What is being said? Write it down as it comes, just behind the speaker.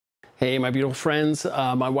Hey, my beautiful friends.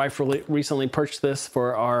 My wife recently purchased this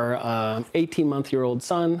for our 18-month-old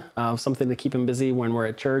son, something to keep him busy when we're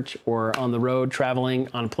at church or on the road traveling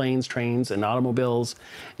on planes, trains, and automobiles.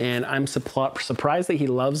 And I'm surprised that he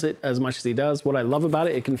loves it as much as he does. What I love about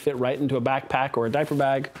it, it can fit right into a backpack or a diaper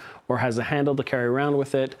bag or has a handle to carry around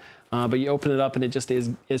with it. But you open it up and it just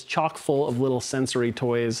is chock full of little sensory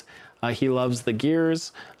toys. He loves the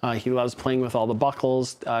gears. He loves playing with all the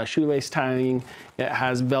buckles, shoelace tying. It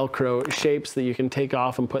has Velcro shapes that you can take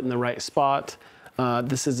off and put in the right spot.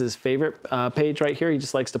 This is his favorite page right here. He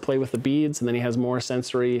just likes to play with the beads, and then he has more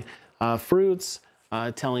sensory fruits,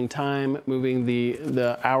 telling time, moving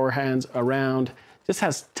the hour hands around. Just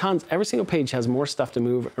has tons. Every single page has more stuff to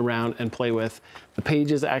move around and play with. The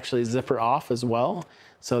pages actually zipper off as well,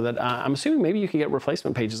 so that I'm assuming maybe you could get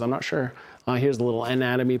replacement pages. I'm not sure. Here's a little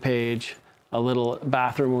anatomy page, a little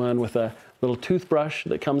bathroom one with a little toothbrush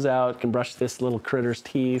that comes out, can brush this little critter's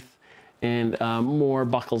teeth, and more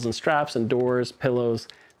buckles and straps and doors, pillows,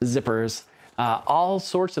 zippers, all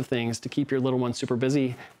sorts of things to keep your little one super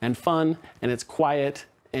busy and fun, and it's quiet,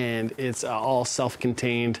 and it's all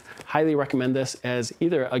self-contained. Highly recommend this as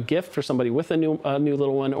either a gift for somebody with a new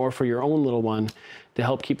little one or for your own little one to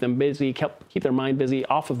help keep them busy, keep their mind busy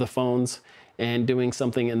off of the phones and doing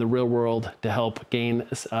something in the real world to help gain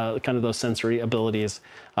kind of those sensory abilities.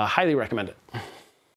 Highly recommend it.